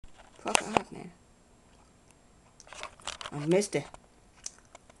Fuck off, man. I missed it.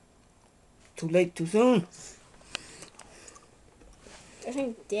 Too late, too soon. I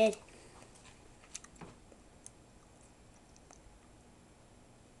think it's dead.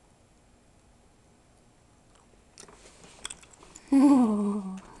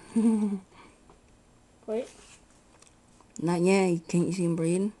 Wait. Not yet. Can't you see him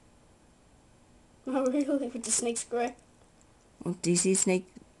breathing? Not really, with the snake's grey. Well, do you see snake?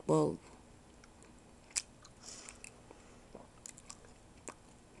 Well,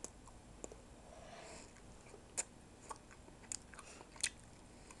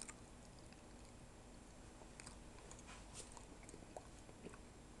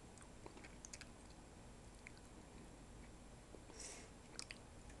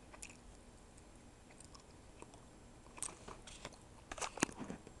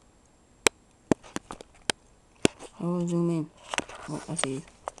 I'll zoom in. Oh, I see.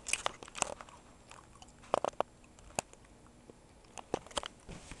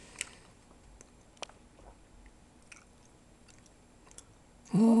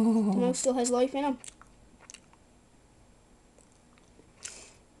 The mouse still has life in him.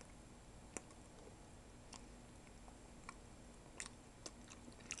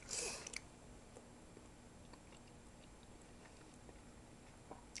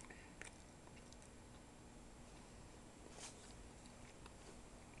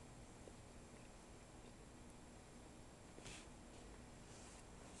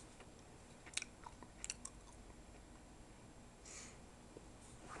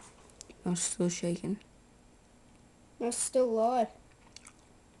 I'm still shaking. That's still alive.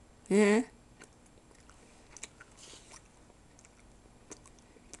 Yeah.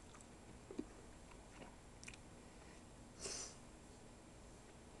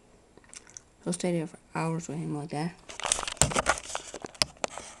 I'll stay there for hours with him like that.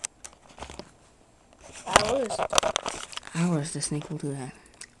 Hours. Hours, the snake will do that.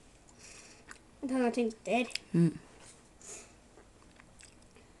 And then I think it's dead.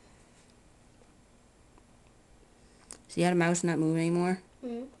 See how the mouse not moving anymore?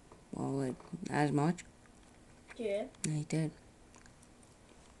 Mm. Well, like, not as much. Yeah. Yeah, he did.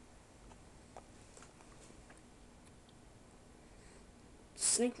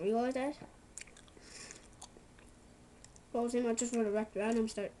 Snake realised that. If I was him, I'd just run wrapped around him and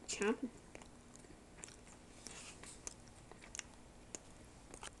start champing.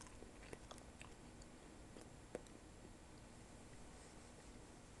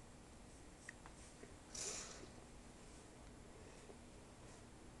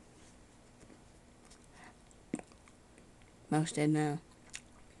 Mouse dead now.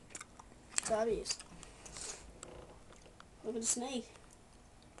 It's obvious. Look at the snake.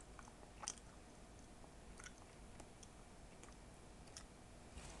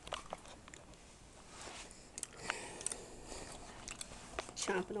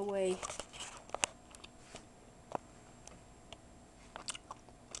 Chomping away.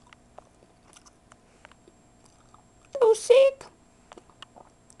 Oh, sick.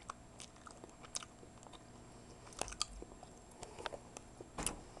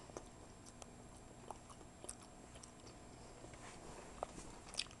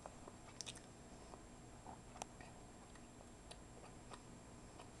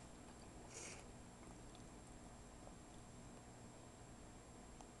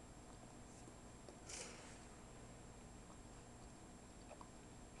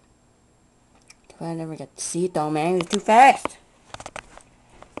 I never got to see it though, man. It was too fast.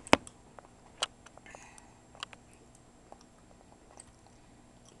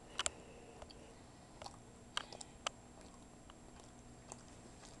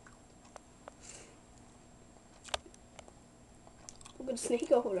 Look at the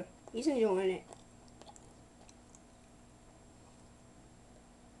snake over there. He's enjoying it.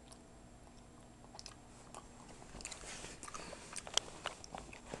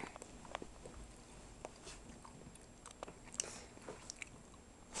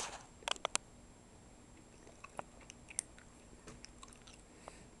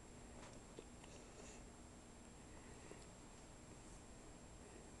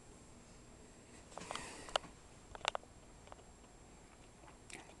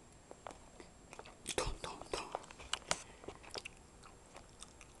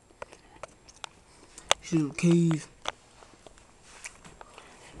 Little cave.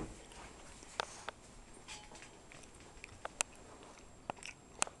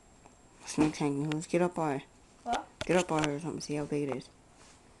 Snake tank. Let's get up high. What? Get up high or something. See how big it is.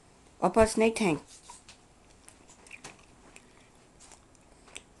 Up on snake tank.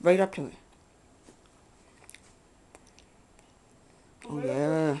 Right up to it. Oh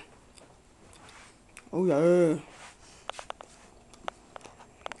yeah. Oh yeah.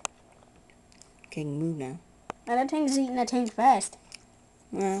 Okay, move now. Now that thing's eating that thing fast.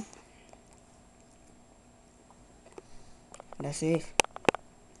 Yeah. That's it.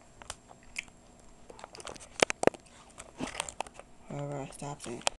 Alright, stop saying.